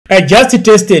I just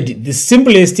tested the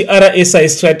simplest RSI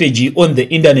strategy on the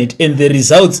internet and the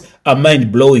results are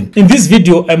mind-blowing. In this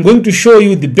video, I'm going to show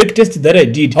you the backtest that I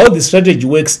did, how the strategy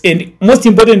works, and most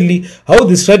importantly, how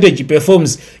the strategy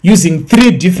performs using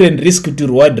 3 different risk to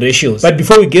reward ratios. But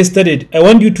before we get started, I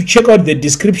want you to check out the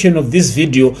description of this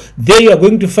video. There you are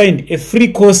going to find a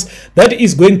free course that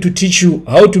is going to teach you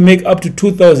how to make up to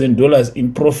 $2,000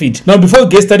 in profit. Now, before we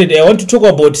get started, I want to talk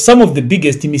about some of the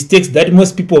biggest mistakes that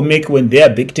most people make when they are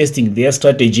backtesting their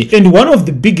strategy. And one of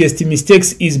the biggest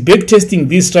mistakes is backtesting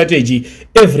this strategy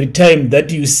every time that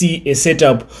you see a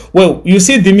setup. Well, you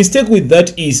see, the mistake with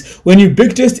that is when you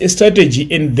backtest a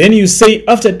strategy and then you say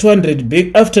after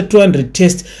 200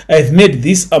 tests I've made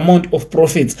this amount of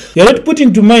profits. You're not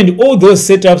putting to mind all those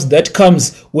setups that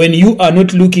comes when you are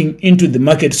not looking into the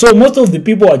market. So most of the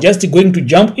people are just going to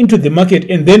jump into the market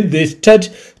and then they start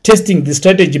testing the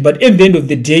strategy, but at the end of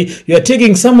the day you are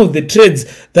taking some of the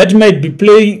trades that might be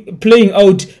playing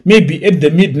out maybe at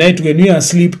the midnight when you are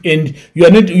asleep, and you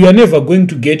are never going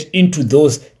to get into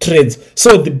those trades.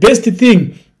 So the best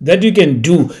thing that you can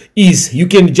do is you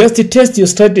can just test your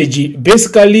strategy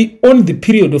basically on the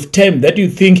period of time that you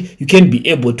think you can be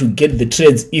able to get the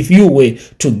trades, if you were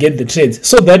to get the trades,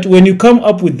 so that when you come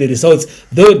up with the results,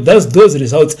 those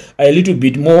results are a little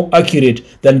bit more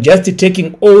accurate than just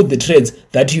taking all the trades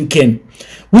that you can.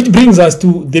 Which brings us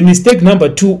to the mistake number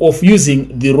 2 of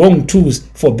using the wrong tools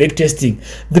for backtesting.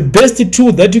 The best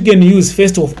tool that you can use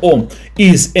first of all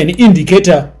is an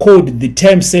indicator called the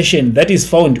time session that is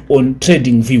found on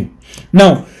TradingView.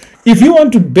 Now, if you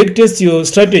want to backtest your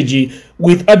strategy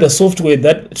with other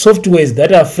softwares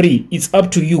that are free, it's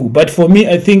up to you. But for me,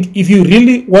 I think if you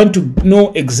really want to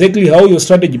know exactly how your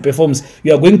strategy performs,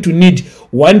 you are going to need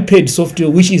one paid software,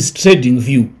 which is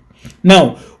TradingView.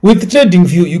 Now, with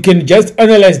TradingView, you can just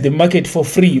analyze the market for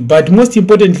free, but most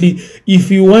importantly,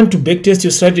 if you want to backtest your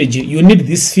strategy, you need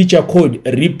this feature called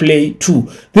Replay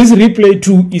 2. This Replay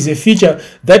 2 is a feature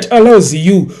that allows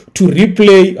you to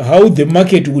replay how the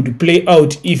market would play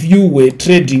out if you were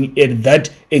trading at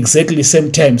that exactly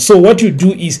same time. So what you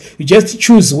do is you just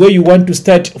choose where you want to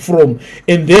start from,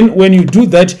 and then when you do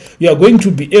that, you are going to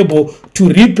be able to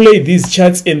replay these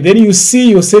charts, and then you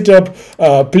see your setup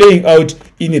playing out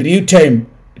in real time,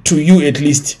 to you at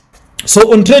least.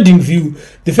 So on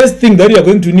TradingView, the first thing that you are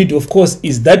going to need, of course,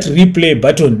 is that replay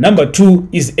button. Number 2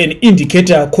 is an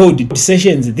indicator called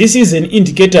sessions. This is an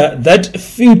indicator that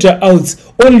filter out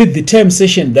only the time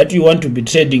session that you want to be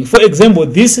trading. For example,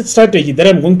 this strategy that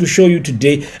I'm going to show you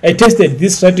today, I tested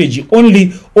this strategy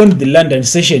only on the London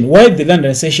session. Why the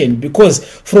London session? Because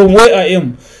from where I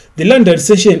am, the London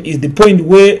session is the point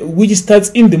which starts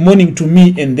in the morning to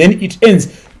me and then it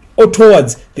ends or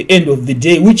towards the end of the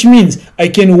day, which means I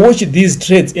can watch these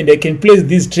trades and I can place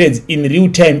these trades in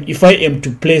real time if I am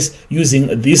to place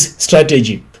using this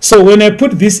strategy. So when I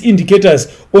put these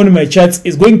indicators on my charts,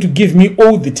 it's going to give me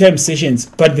all the time sessions,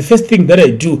 but the first thing that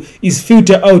I do is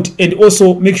filter out and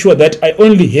also make sure that I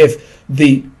only have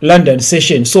the London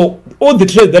session. So all the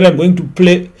trades that I'm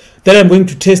going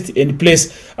to test and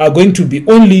place are going to be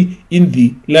only in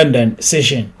the London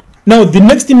session. Now, the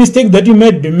next mistake that you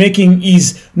might be making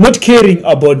is not caring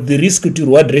about the risk to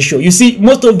reward ratio. You see,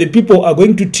 most of the people are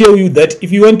going to tell you that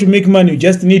if you want to make money, you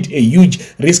just need a huge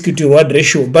risk to reward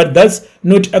ratio, but that's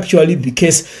not actually the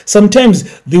case.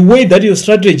 Sometimes the way that your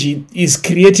strategy is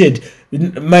created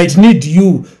might need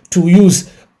you to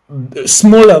use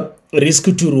smaller risk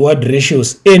to reward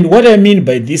ratios. And what I mean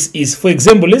by this is, for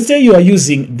example, let's say you are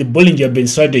using the Bollinger Band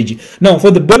strategy. Now,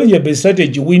 for the Bollinger Band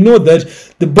strategy, we know that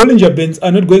the Bollinger Bands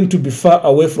are not going to be far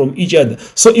away from each other.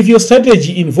 So if your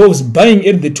strategy involves buying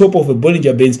at the top of a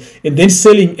Bollinger Band and then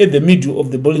selling at the middle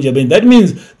of the Bollinger Band, that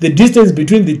means the distance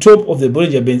between the top of the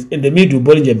Bollinger Band and the middle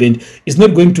Bollinger Band is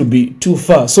not going to be too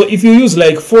far. So if you use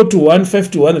like 4-to-1,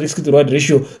 5-to-1 risk to reward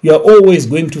ratio, you are always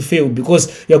going to fail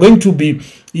because you are going to be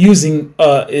using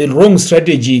a wrong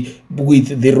strategy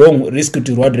with the wrong risk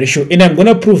to reward ratio, and I'm going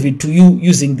to prove it to you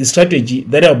using the strategy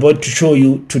that I'm about to show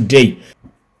you today.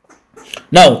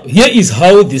 Now, here is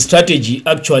how the strategy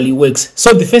actually works.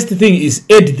 So the first thing is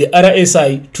add the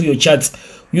RSI to your charts.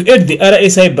 You add the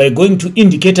RSI by going to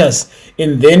indicators,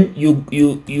 and then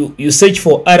you search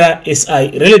for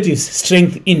RSI, relative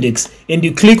strength index, and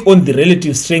you click on the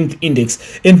relative strength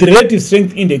index, and the relative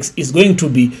strength index is going to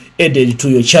be added to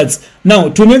your charts. Now,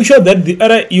 to make sure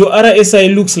that your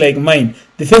RSI looks like mine,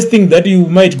 the first thing that you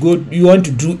want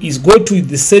to do is go to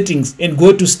the settings and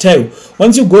go to style.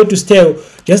 Once you go to style,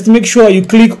 just make sure you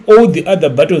click all the other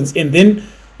buttons, and then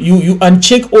you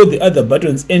uncheck all the other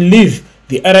buttons and leave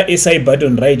the RSI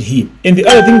button right here. And the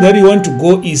other thing that you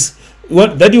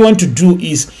want to do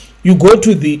is you go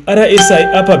to the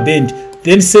RSI upper band,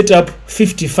 then set up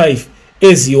 55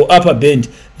 as your upper band,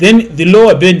 then the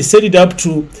lower band set it up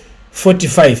to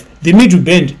 45. The middle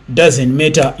band doesn't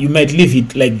matter, you might leave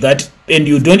it like that and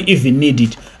you don't even need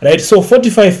it, right? So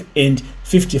 45 and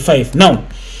 55. Now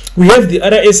we have the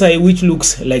RSI which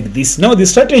looks like this. Now the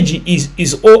strategy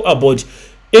is all about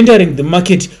entering the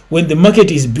market when the market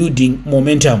is building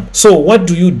momentum. So what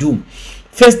do?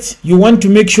 First, you want to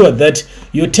make sure that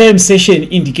your time session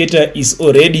indicator is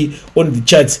already on the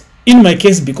charts. In my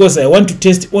case, because I want to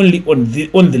test only on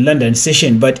the London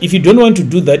session, but if you don't want to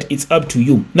do that, it's up to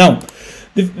you. Now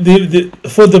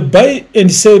for the buy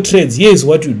and sell trades, here's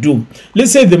what you do.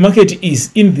 Let's say the market is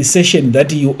in the session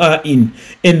that you are in,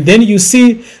 and then you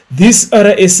see this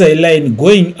RSI line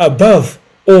going above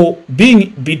or being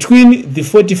between the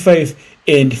 45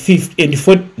 and 50 and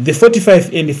the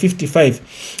 45 and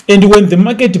 55, and when the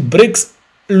market breaks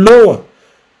lower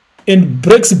and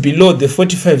breaks below the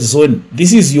 45 zone,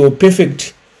 this is your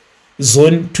perfect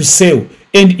zone to sell.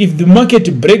 And if the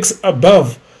market breaks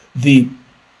above the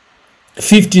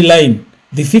 50 line,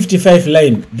 the 55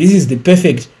 line, this is the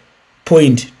perfect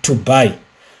point to buy.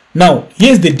 Now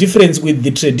here's the difference with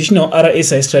the traditional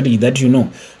RSI strategy that you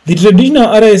know. The traditional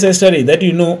RSI strategy that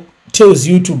you know tells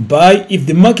you to buy if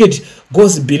the market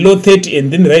goes below 30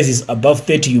 and then rises above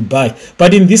 30, you buy.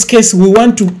 But in this case, we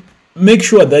want to make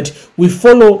sure that we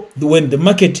follow when the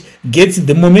market gets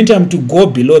the momentum to go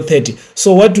below 30.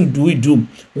 So what do?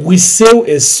 We sell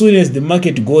as soon as the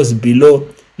market goes below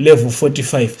level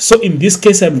 45. So in this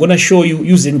case, I'm going to show you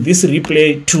using this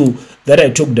replay tool that I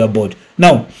talked about.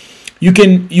 Now you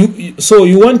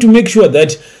want to make sure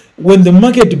that when the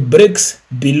market breaks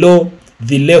below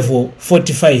the level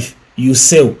 45, you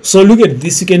sell. So look at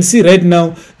this, you can see right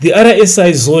now the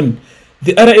RSI zone,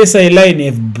 the RSI line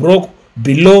have broke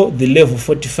below the level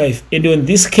 45, and in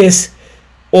this case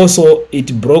also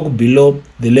it broke below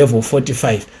the level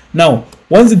 45. Now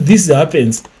once this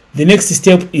happens, the next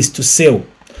step is to sell.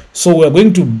 So we're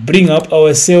going to bring up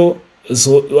our sell,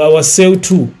 our sell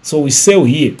tool. So we sell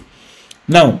here.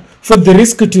 Now for the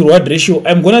risk to reward ratio,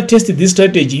 I'm going to test this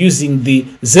strategy using the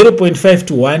 0.5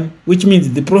 to 1, which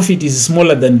means the profit is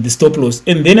smaller than the stop loss.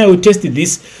 And then I will test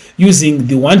this using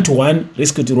the 1 to 1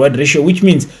 risk to reward ratio, which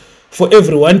means for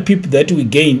every 1 pip that we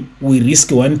gain, we risk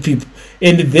 1 pip.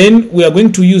 And then we are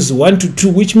going to use 1 to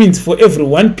 2, which means for every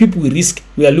 1 pip we risk,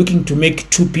 we are looking to make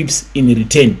 2 pips in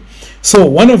return. So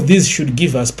one of these should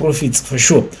give us profits for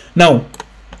sure. Now,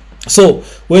 so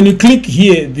when you click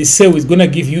here, the sell is going to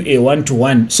give you a 1 to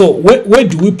 1. So where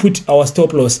do we put our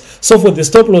stop loss? So for the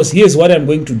stop loss, here's what I'm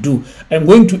going to do. I'm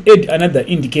going to add another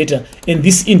indicator, and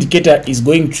this indicator is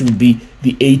going to be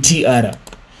the ATR,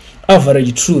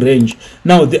 average true range.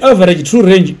 Now the average true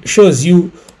range shows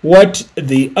you what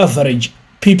the average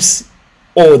pips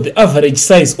or the average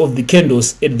size of the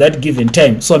candles at that given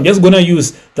time. So I'm just going to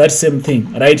use that same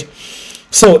thing, right?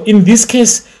 So in this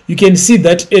case, you can see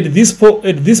that at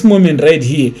this moment right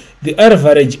here, the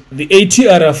average, the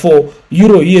ATR for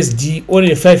Euro USD on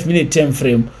a 5-minute time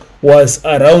frame was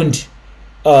around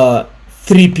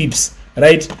 3 pips,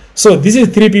 right? So this is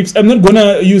 3 pips. I'm not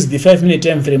gonna use the 5-minute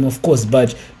time frame, of course,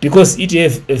 but because it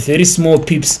have a very small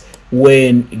pips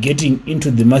when getting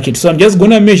into the market, so I'm just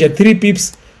gonna measure 3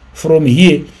 pips from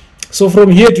here. So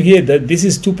from here to here, that this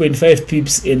is 2.5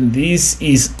 pips and this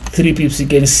is 3 pips. You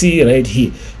can see right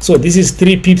here. So this is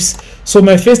 3 pips. So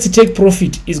my first take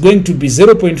profit is going to be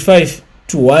 0.5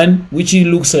 to 1, which it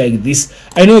looks like this.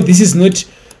 I know this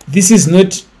is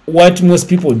not what most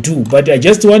people do, but I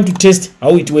just want to test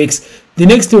how it works. The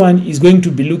next one is going to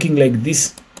be looking like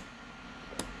this,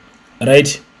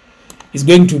 right? It's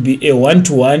going to be a 1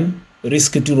 to 1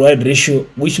 risk to reward ratio,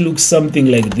 which looks something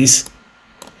like this.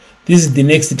 This is the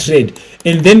next trade.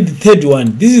 And then the third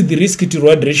one, this is the risk to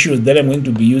reward ratio that I'm going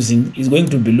to be using, is going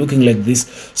to be looking like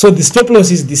this. So the stop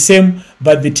loss is the same,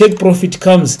 but the take profit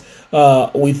comes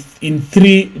in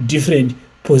 3 different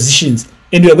positions.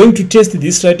 And we are going to test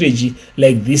this strategy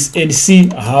like this and see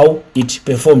how it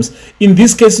performs. In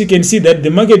this case, you can see that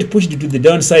the market pushed to the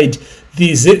downside.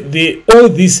 All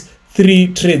these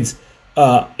 3 trades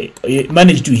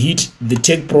managed to hit the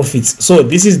take profits. So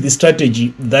this is the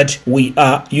strategy that we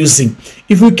are using.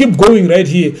 If we keep going right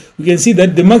here, we can see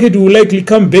that the market will likely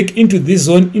come back into this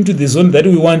zone, into the zone that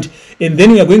we want, and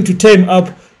then we are going to time up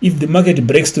if the market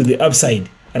breaks to the upside,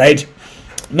 right?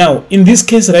 Now in this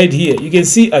case right here, you can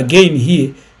see again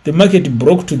here the market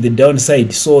broke to the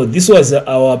downside. So this was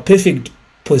our perfect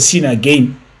position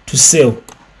again to sell.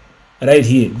 Right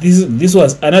here, this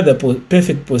was another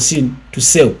perfect position to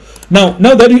sell. Now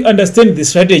that we understand the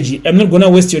strategy, I'm not gonna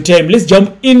waste your time. Let's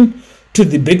jump in to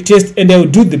the back test, and I'll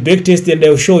do the back test and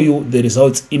I'll show you the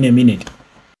results in a minute.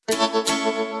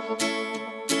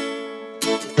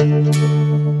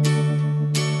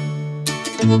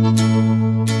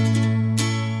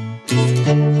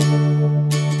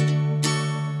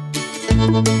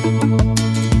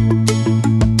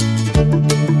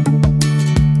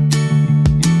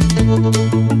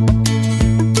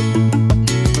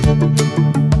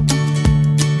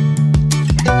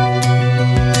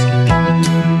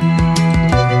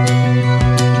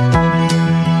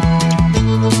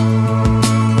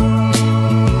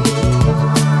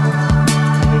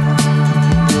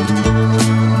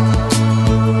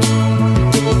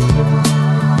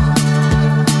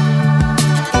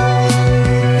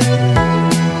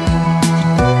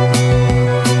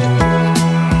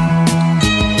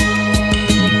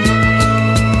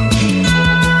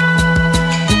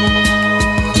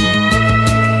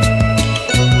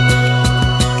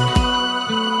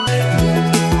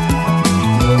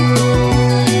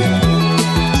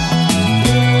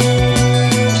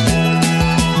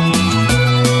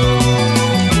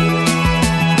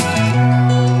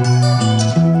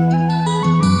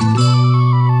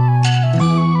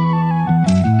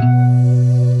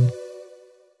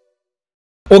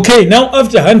 Okay, now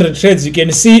after 100 trades, you can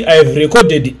see I've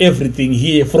recorded everything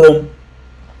here from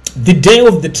the day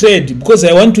of the trade, because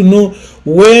I want to know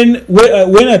when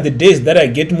are the days that I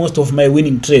get most of my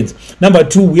winning trades. Number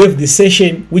 2, we have the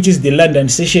session, which is the London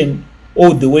session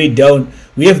all the way down.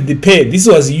 We have the pair. This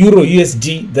was Euro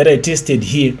USD that I tested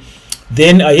here.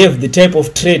 Then I have the type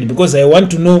of trade, because I want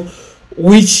to know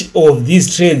which of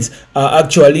these trades are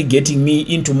actually getting me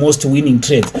into most winning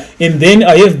trades. And then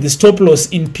I have the stop loss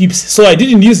in pips. So I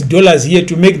didn't use dollars here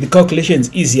to make the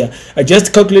calculations easier. I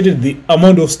just calculated the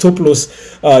amount of stop loss,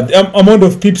 the amount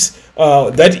of pips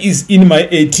that is in my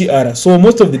ATR. So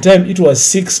most of the time it was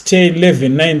 6, 10,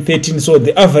 11, 9, 13. So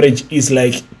the average is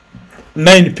like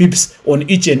 9 pips on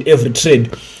each and every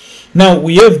trade. Now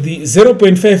we have the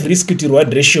 0.5 risk to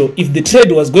reward ratio. If the trade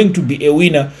was going to be a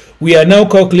winner, we are now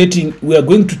calculating, we are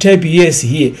going to type yes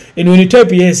here, and when you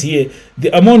type yes here,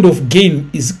 the amount of gain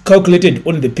is calculated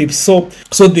on the pips. So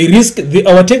the risk,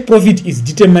 our take profit is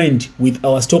determined with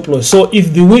our stop loss. So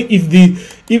if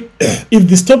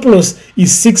the stop loss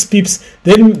is 6 pips,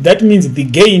 then that means the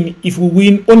gain, if we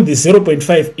win on the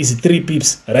 0.5, is 3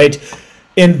 pips, right?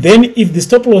 And then if the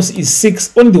stop loss is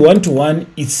 6 on the 1-to-1,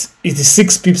 it's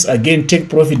 6 pips again, take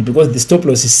profit, because the stop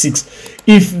loss is 6.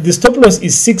 If the stop loss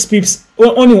is 6 pips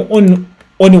on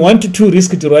 1-to-2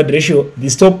 risk to reward ratio,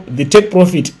 the take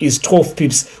profit is 12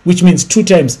 pips, which means 2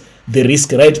 times the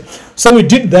risk, right? So we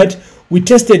did that. We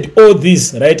tested all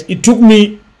this, right? It took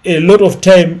me a lot of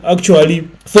time. Actually,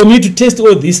 for me to test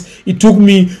all this, it took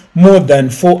me more than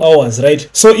 4 hours, right?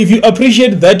 So if you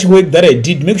appreciate that work that I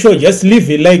did, make sure just leave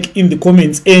a like in the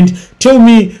comments and tell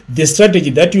me the strategy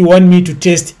that you want me to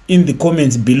test in the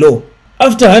comments below.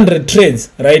 After 100 trades,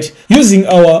 right, using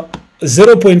our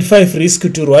 0.5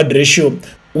 risk to reward ratio,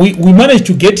 we managed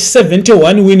to get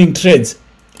 71 winning trades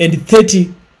and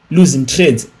 30 losing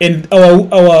trades, and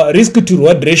our risk to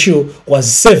reward ratio was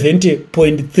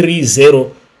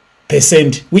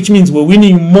 70.30%, which means we're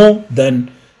winning more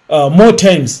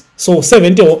times. So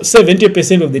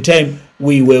 70% of the time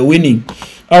we were winning.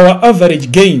 Our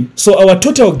average gain, so our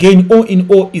total gain all in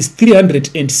all is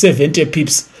 370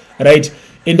 pips, right?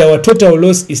 And our total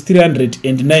loss is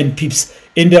 309 pips.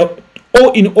 And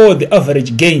all in all, the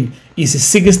average gain is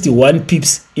 61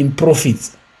 pips in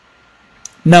profits.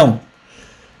 Now,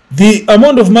 the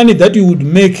amount of money that you would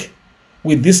make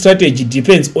with this strategy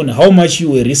depends on how much you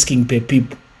were risking per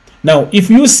pip. Now, if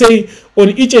you say on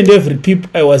each and every pip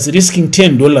I was risking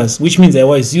 $10, which means I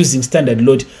was using standard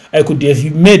lot, I could have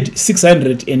made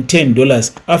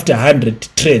 $610 after 100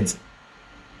 trades.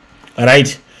 All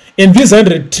right, and these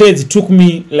 100 trades took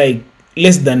me like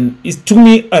it took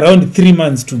me around 3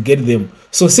 months to get them.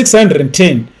 So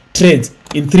 610 trades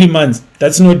in 3 months,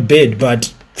 that's not bad,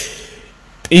 but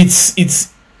it's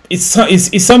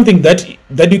something that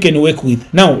you can work with.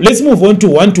 Now let's move on to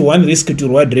 1-to-1 risk to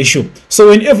reward ratio. So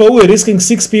whenever we were risking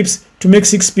 6 pips to make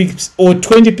 6 pips or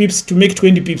 20 pips to make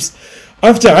 20 pips,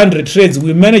 after 100 trades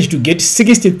we managed to get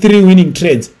 63 winning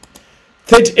trades,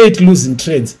 38 losing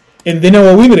trades, and then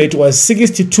our win rate was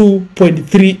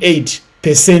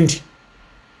 62.38%,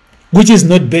 which is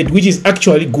not bad, which is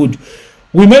actually good.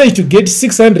 We managed to get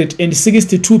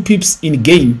 662 pips in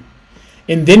gain,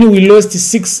 and then we lost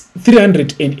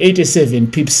 387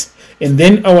 pips, and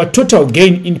then our total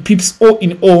gain in pips all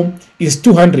in all is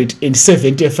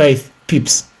 275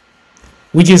 pips.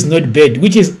 which is not bad,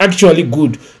 which is actually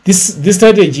good. This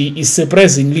strategy is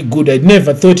surprisingly good. I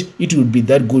never thought it would be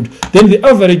that good. Then the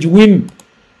average win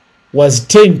was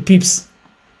 10 pips.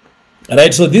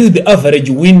 Right, so this is the average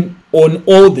win on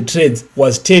all the trades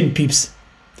was 10 pips.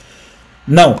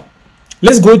 Now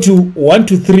let's go to 1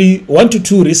 to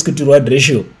 2 risk to reward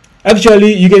ratio.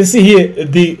 Actually, you can see here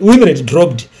the win rate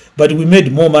dropped, but we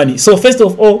made more money. So first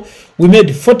of all, we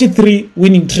made 43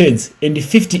 winning trades and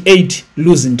 58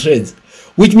 losing trades,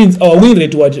 which means our win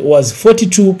rate was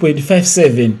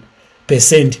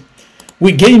 42.57%.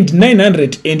 We gained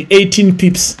 918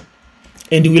 pips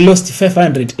and we lost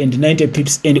 590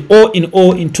 pips, and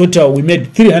all in total we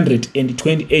made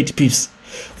 328 pips.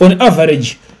 On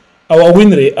average, our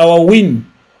win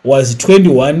was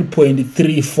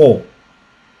 21.34.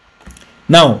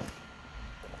 Now,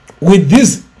 with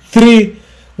these three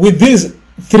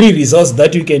results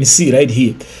that you can see right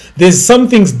here, there's some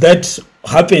things that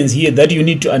happens here that you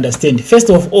need to understand. First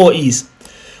of all is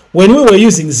when we were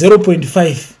using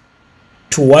 0.5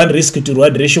 to 1 risk to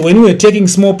reward ratio, when we were taking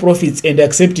small profits and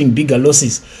accepting bigger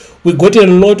losses, we got a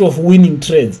lot of winning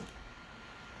trades.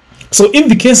 So in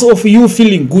the case of you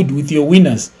feeling good with your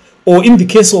winners, or in the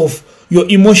case of your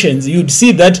emotions, you'd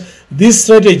see that this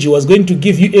strategy was going to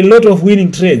give you a lot of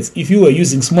winning trades if you were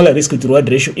using smaller risk to reward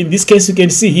ratio. In this case, you can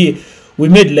see here we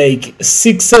made like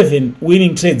 6-7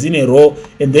 winning trades in a row,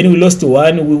 and then we lost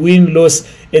 1, we win, loss,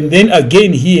 and then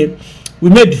again here we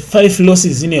made 5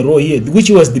 losses in a row here, which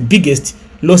was the biggest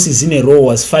losses in a row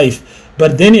was 5.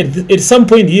 But then at some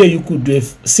point here you could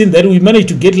have seen that we managed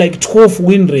to get like 12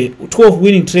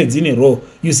 winning trades in a row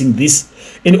using this.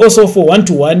 And also for 1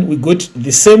 to 1 we got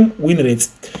the same win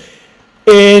rates.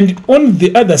 And on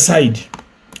the other side,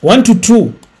 1 to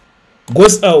 2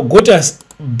 got us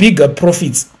bigger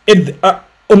profits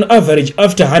on average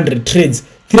after 100 trades,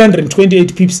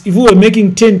 328 pips. If we were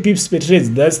making 10 pips per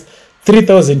trade, that's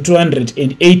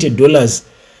 $3,280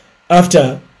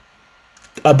 after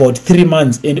about 3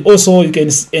 months. And also you can,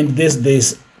 and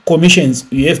there's commissions,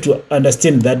 you have to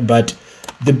understand that, but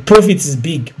the profits is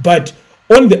big. But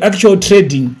on the actual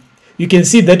trading, you can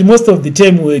see that most of the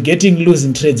time we're getting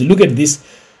losing trades. Look at this,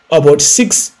 about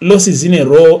 6 losses in a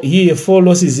row, here 4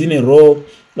 losses in a row,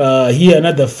 here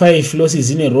another 5 losses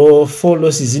in a row, 4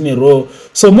 losses in a row.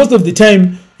 So most of the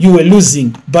time you were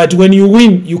losing, but when you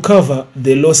win you cover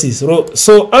the losses.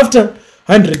 So after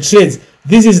 100 trades,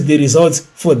 this is the results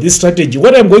for this strategy.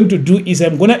 What I'm going to do is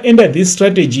I'm going to enter this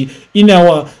strategy in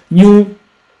our new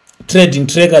trading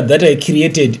tracker that I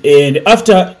created, and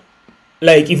after,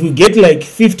 like, if we get like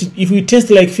 50, if we test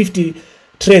like 50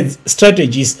 trades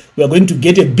strategies, we are going to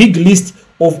get a big list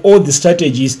of all the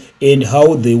strategies and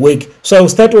how they work. So I'll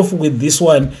start off with this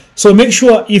one. So make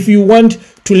sure, if you want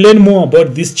to learn more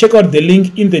about this, check out the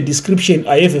link in the description.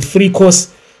 I have a free course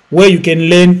where you can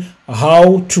learn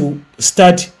how to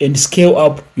start and scale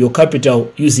up your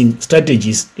capital using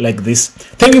strategies like this.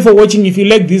 Thank you for watching. If you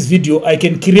like this video, I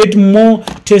can create more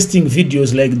testing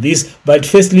videos like this, but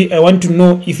firstly I want to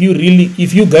know if you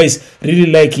guys really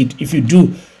like it. If you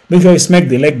do, make sure you smack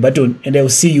the like button, and I'll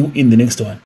see you in the next one.